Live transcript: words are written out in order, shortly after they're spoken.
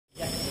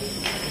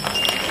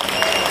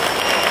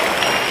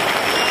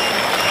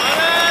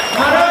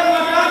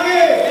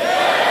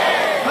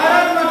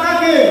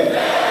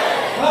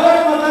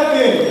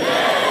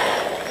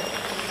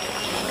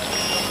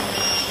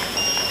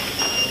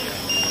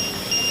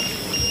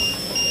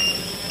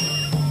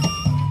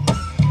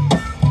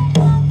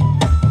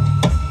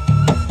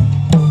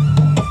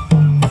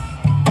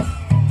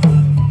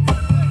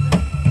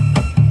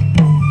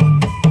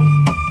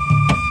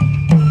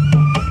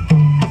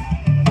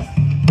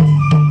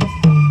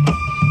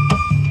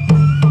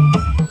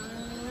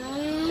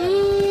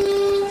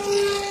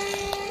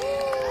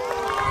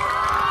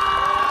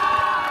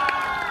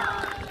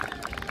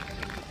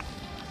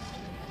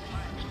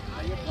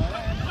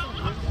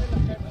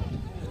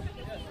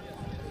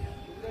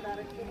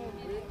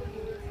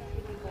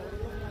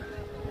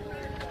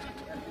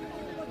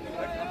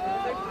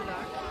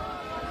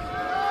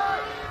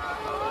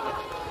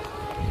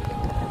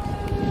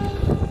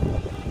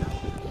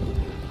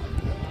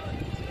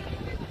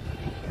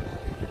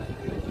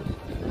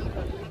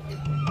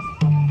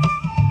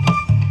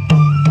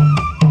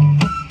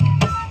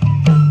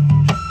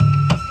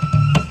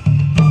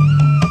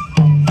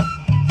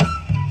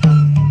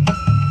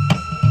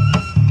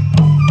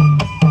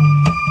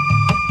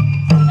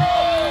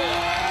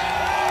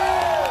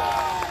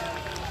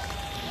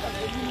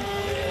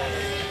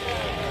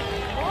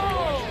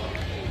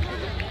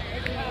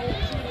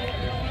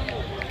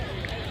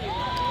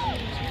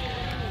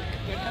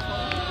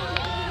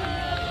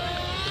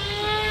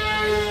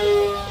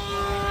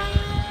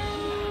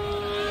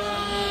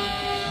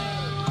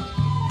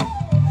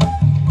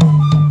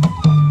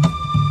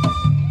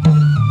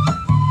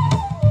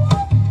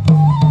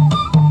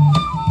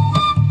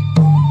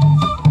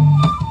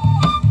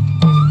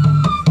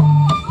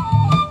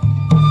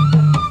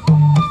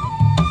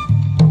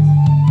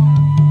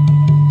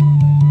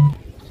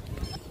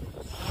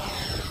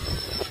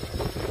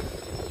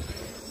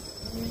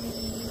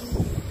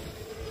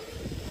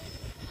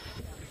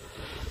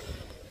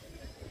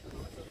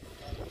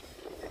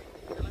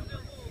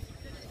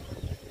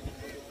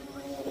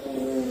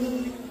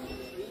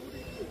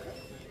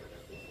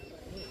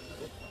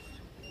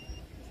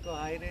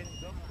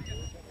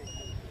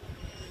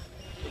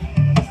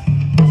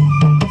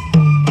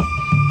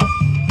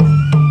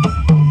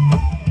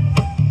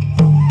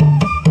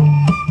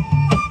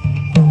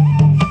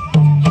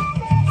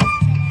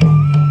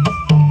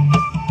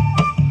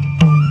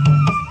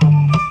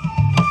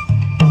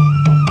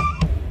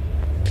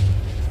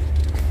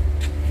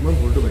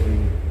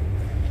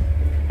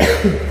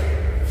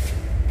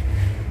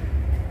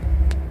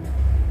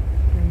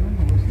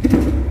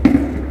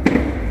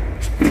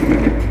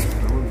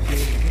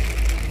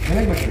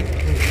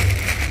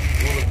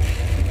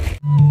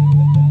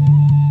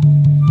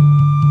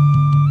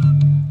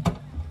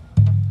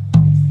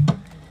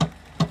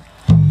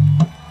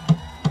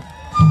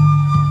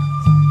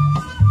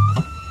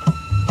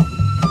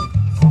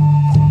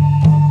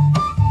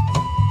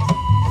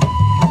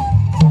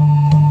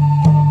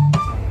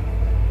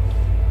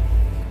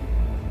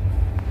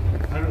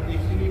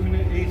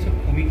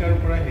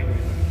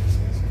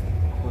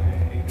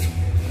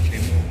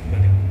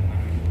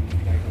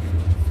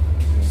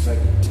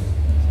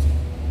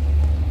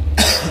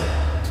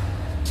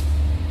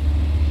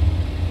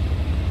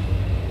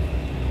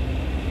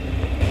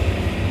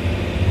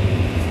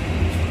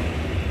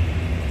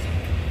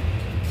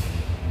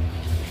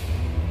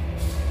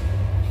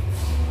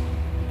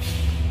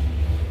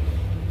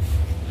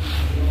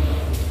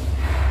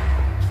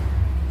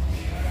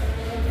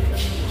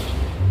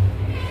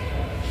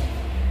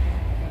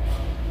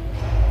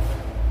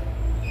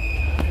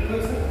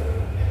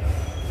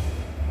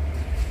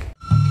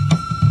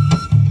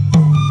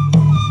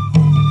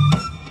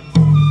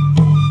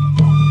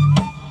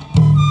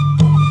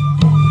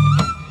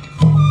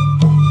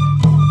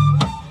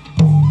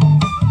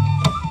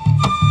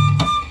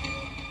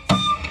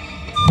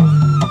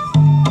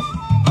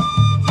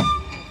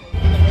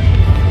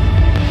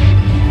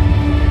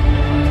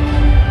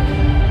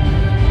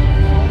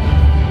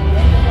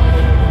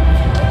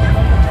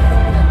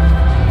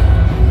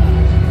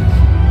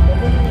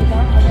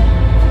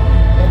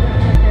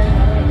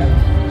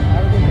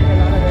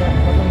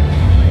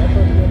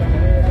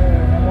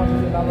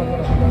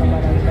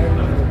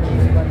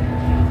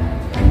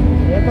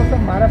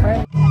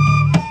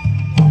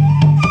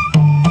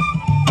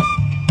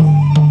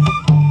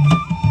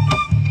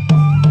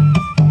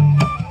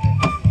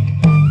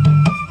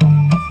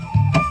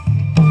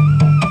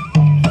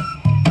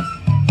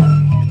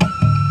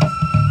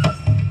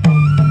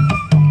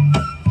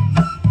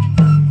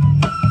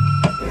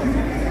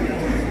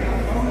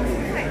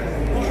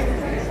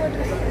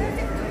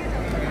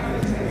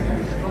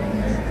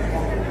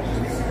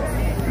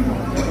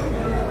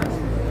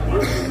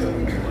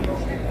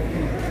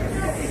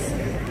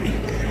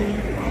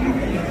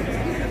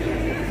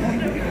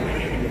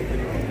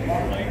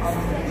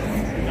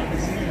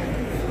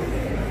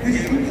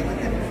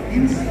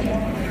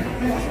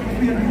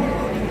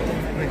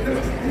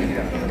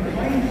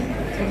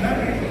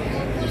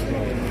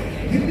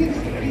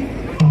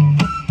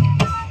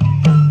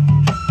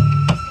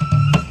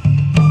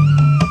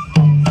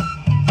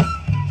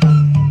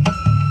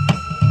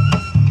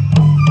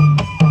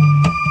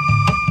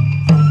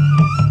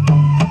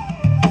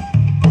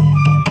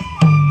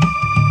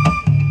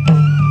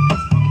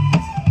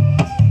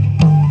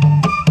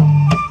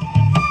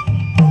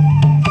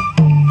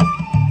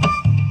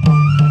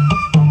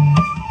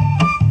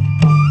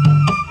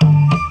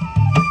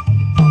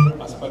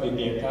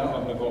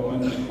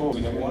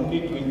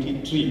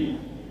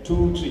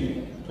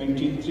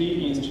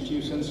23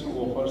 institutions who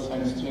offer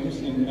science streams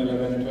in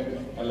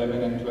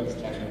 11 and 12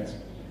 standards,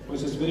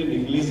 which is very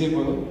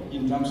negligible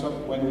in terms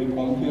of when we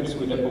compare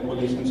with the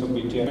populations of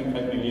 8.5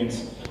 million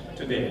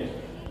today.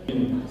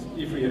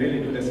 If we really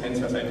do the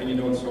census, I think it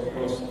also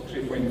cross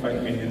 3.5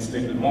 million,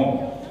 little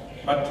more.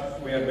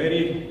 But we are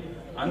very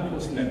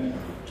unfortunate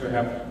to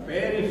have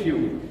very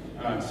few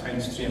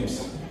science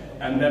streams.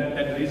 And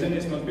that reason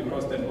is not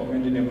because the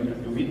government is able to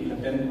do it,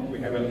 but then we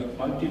have a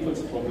multiple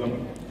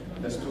problem.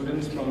 The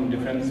students from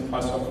different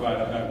parts of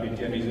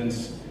BTR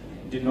regions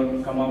did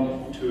not come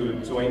out to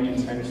join in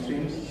science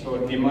streams, so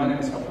demand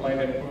and supply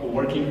are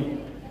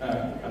working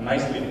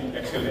nicely,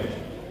 actually.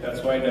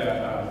 That's why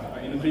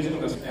the increase in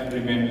the have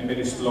remained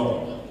very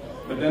slow.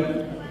 But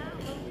then,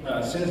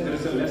 since there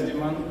is a less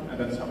demand, and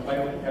the supply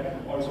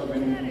had also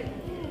been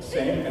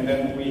same, and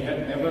then we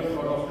had never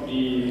thought of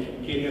the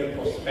career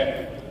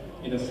prospect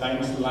in the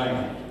science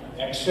line,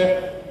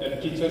 except the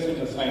teachers in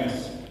the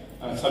science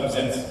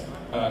subjects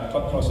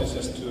thought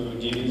processes to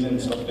the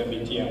regions of the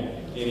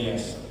BTM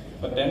areas.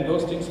 But then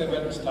those things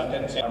have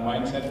started, our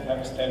mindset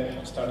have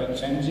started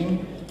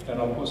changing. The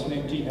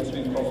opportunity has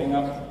been cropping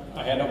up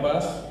ahead of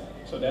us.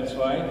 So that's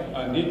why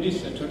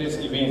today's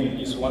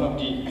event is one of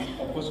the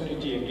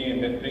opportunity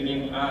again that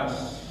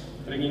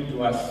bringing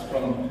to us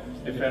from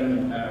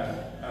different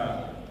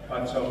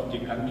parts of the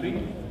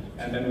country.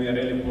 And then we are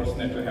really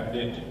fortunate to have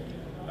it.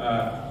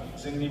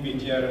 Singni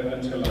BTR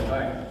until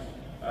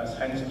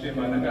science stream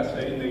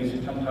gasai 23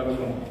 thalo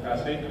dong,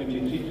 gasai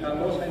 23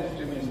 thalo science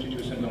stream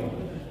institution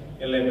dong,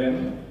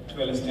 11,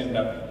 12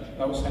 standard,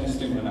 now science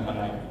stream mana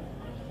hanai.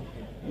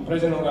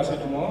 Present gasai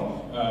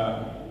dong,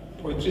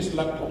 35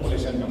 lakh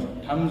population dong,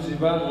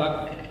 35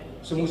 lakh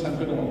subuh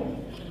sankhe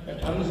dong,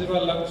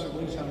 35 lakh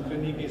subuh sankhe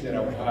ni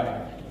gezerau hai,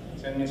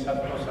 जोंनि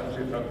छात्र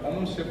छात्रीफ्रा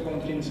खमसे खम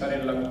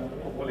 3-4 lakh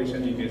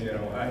population नि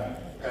गेजेरावहाय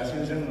गासै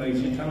जों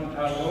 23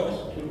 थाल'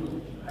 school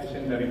high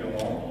secondary दङ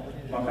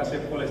माखासे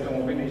कलेज दङ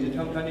बे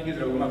 23 थानि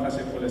गेजेराव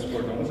माखासे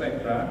कलेजफोर दङ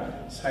जायफ्रा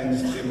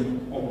साइन्स स्ट्रीम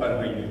अफार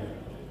होयो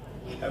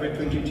दा बे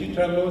 23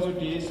 थाल'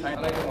 जुदि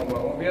साइन्स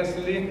दङबा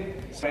अबियासलि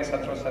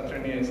छात्र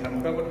छात्रीनि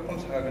सानफ्राबो खम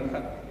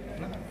जागोनखा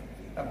ना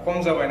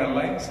खम जाबाय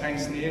नालाय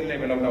साइन्सनि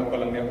लेभेलाव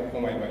दावगालांनायाबो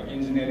खमायबाय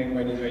इन्जिनियारिं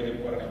बायदि बायदि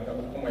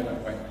फरायनायफ्राबो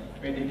खमायलांबाय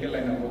मेडिकेल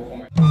लाइनावबो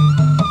खमायबाय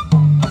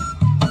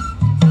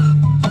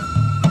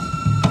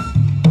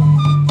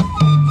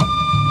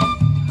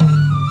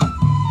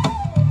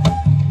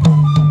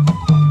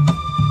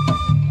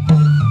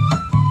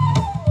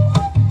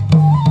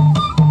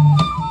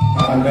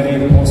I'm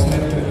very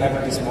fortunate to have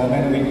this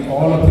moment with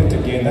all of you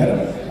together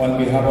on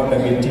behalf of the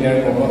BTR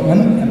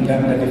government and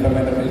then the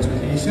Department of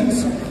Education.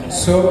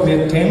 So we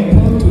are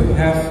thankful to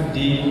have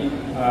the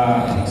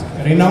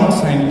renowned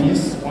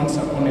scientist. Once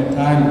upon a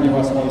time, he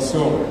was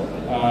also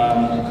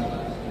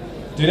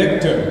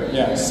director,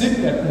 chief,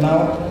 now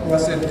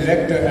was a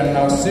director and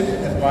now chief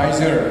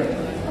advisor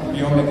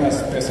Biomedical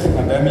Space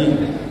Academy,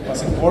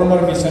 was a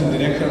former mission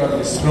director of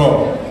ISRO,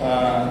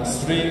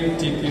 Sri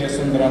T.P.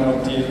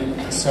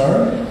 Sundaramurthy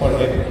sir, for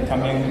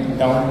coming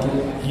down to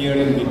here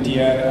in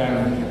BTR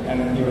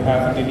and you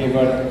have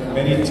delivered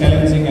very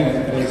challenging and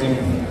encouraging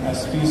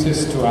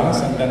speeches to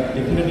us, and then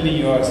definitely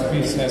your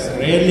speech has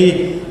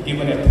really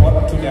given a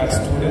thought to our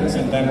students.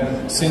 And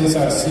then since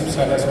our chief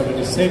sir has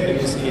already said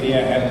that this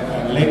area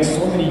had led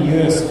so many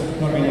years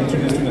not been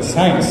introduced to the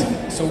science,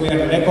 so we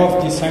are lack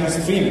of the science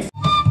stream.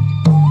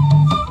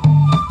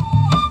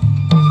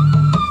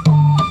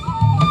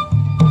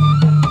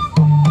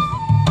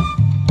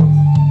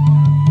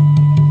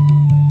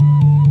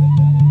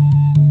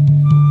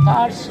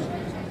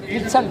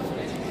 Itself,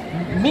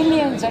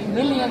 millions and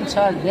millions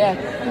are there.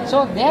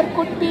 So there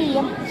could be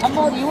some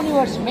more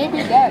universe may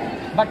be there,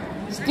 but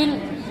still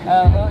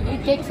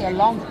it takes a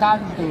long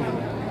time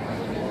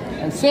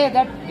to say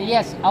that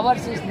yes,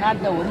 ours is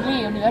not the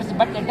only universe,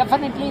 but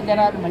definitely there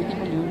are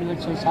multiple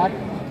universes are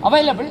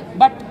available,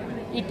 but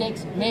it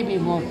takes maybe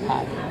more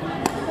time.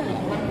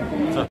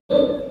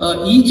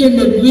 Each and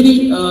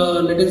every,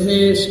 let us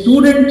say,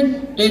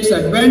 student takes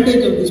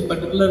advantage of this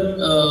particular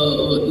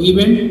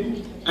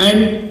event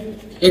and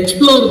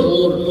explore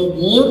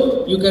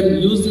more. You can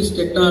use this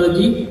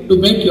technology to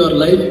make your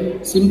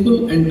life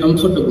simple and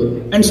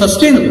comfortable and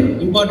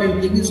sustainable.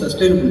 Important thing is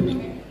sustainability.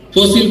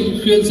 Fossil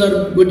fuels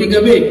are getting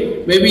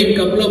away. Maybe in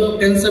couple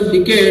of tens of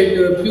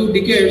decades, few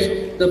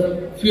decades, the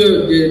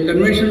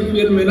conventional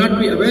fuel may not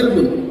be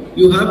available.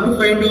 You have to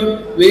find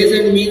out ways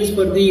and means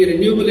for the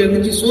renewable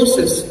energy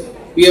sources.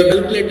 We have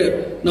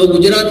calculated. Now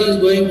Gujarat is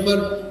going for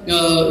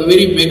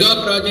very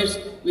mega projects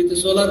with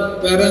solar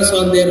panels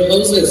on their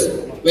houses.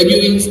 When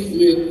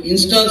you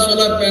install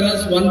solar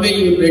panels, one way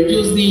you will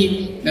reduce the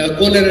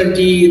coal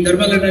energy,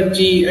 thermal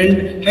energy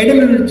and hydro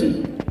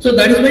energy. So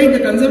that is why the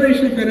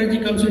conservation of energy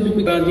comes into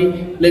technology,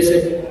 plays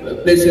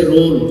a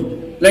role.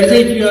 Let's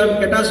say if you have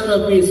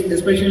catastrophes,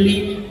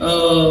 especially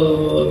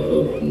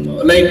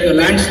like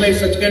landslides,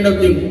 such kind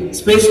of thing,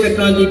 space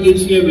technology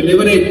gives you a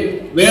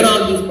leverage where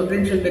all these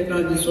potential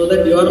technologies so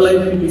that your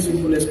life will be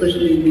simple,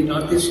 especially in the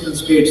northeastern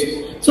states.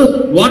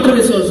 So water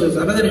resources,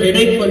 another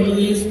headache for you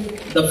is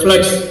the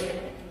floods.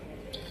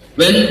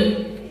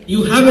 When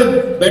you have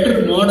a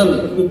better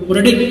model to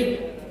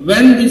predict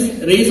when this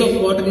rise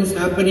of water is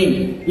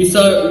happening, we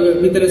saw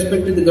with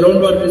respect to the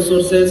groundwater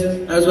resources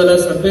as well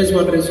as surface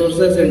water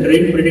resources and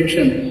rain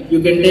prediction, you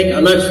can take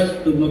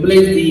alerts to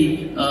mobilize the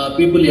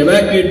people,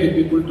 evacuate the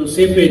people to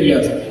safe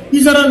areas.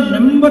 These are a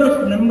number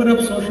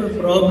of social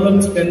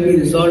problems can be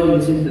resolved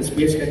using the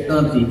space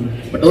technology.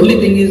 But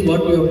only thing is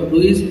what we have to do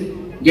is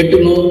get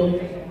to know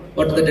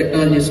what the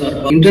technologies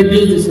are.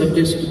 Introduce the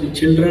subjects to the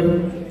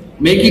children,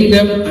 making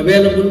them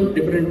available,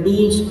 different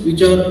tools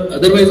which are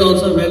otherwise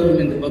also available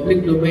in the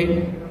public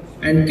domain,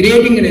 and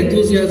creating an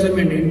enthusiasm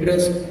and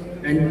interest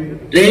and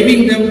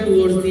driving them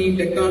towards the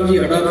technology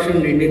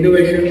adoption and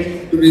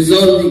innovation to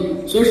resolve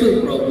the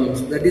social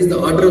problems. That is the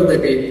order of the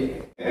day.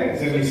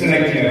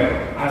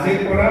 আজিৰ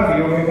পৰা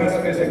বিয়োমিকা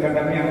space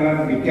academy আমাৰ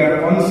বিদ্যাৰ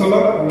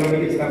অঞ্চলত already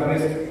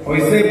establish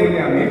হৈছে বুলি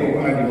আমি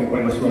ঘোষণা দিব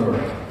পাৰিছোঁ আৰু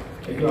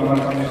এইটো আমাৰ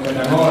কাৰণে এটা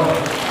ডাঙৰ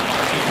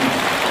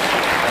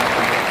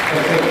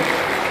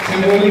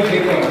symbolic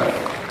difference.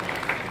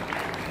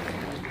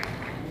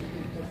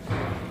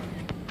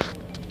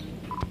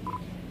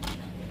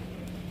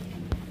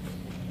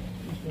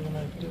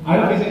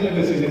 আৰু বেছিলে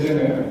বেছি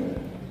যেনে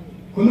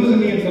কোনো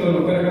জনী অঞ্চলৰ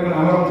লোকেৰ কাৰণে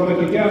আমাৰ অঞ্চলত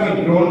তেতিয়া আমি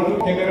ড্ৰোনটো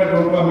কেমেৰা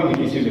ড্ৰোনটো আমি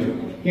দেখিছিলোঁ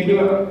কিন্তু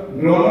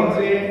ড্ৰোনৰ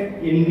যে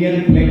ইণ্ডিয়ান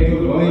ফ্লেগটো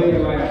লৈ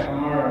পেলাই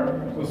আমাৰ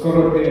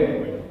ওচৰতে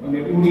মানে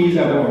উৰি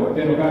যাব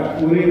তেনেকুৱা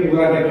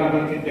উৰা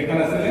দেখা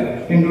নাছিলে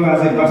কিন্তু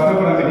আজি বাস্তৱত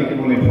আমি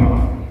দেখিবলৈ পাওঁ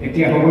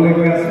এতিয়া হ'বলৈ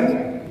গৈ আছে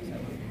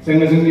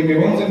जोंनि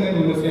मेगनजोंनो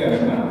नुनोसै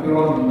आरोना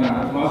ड्रोन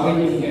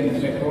माबायदि इन्डियान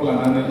फ्लेगखौ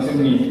लानानै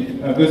जोंनि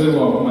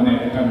गोजौआव माने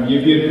बियो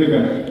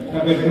बिरफैगोन दा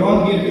बे ड्रोन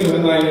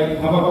बिरहोनाय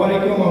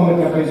हाबाफारिखौ मावनो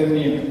थाखाय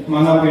जोंनि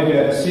मानाव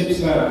गेदेर चिफ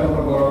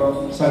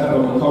सारखौ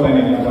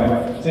खावलायनाय जाबाय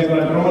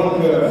जेब्ला ड्रोनखौ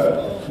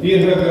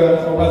बिरहोगोन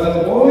अब्ला जों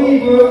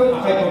बयबो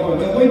आखाइ खबगोन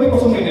जों बयबो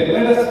गसंनाय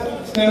late us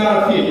stand our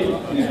fit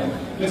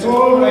let's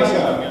Al rise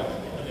आप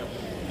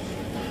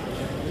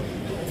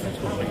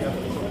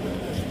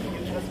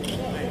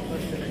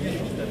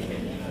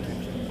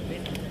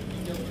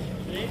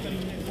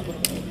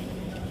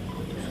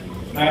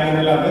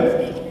नायनानै लादो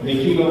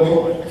देखिलो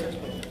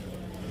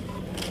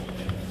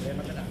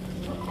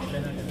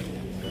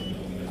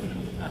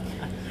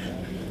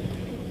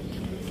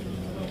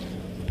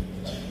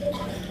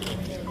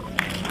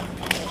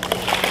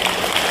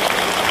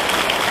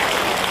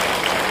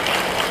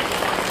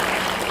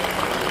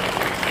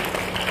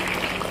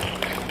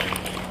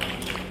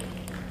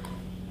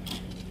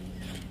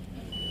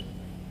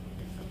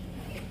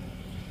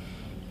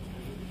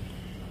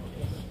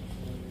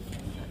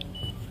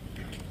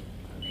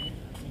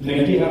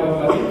नैथि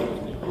हाबाफारि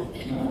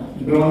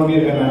ड्रोन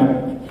बिरहोनाय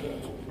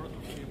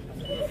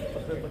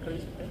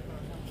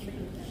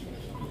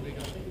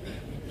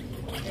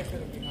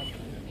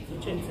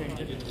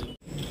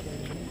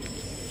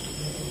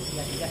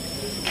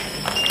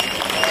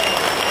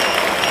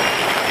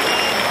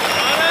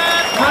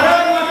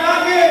भारत माता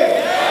की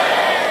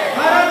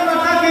भारत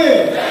माता की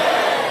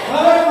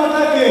भारत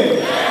माता की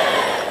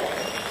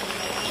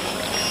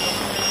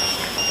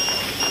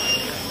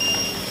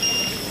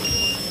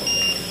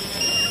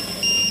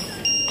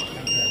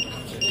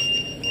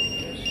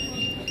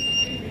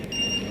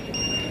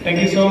Thank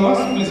you so much.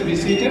 Please be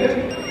seated.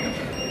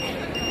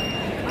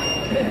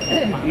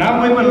 Now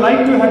we would like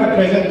to have a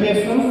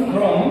presentation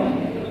from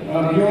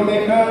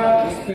Biomeka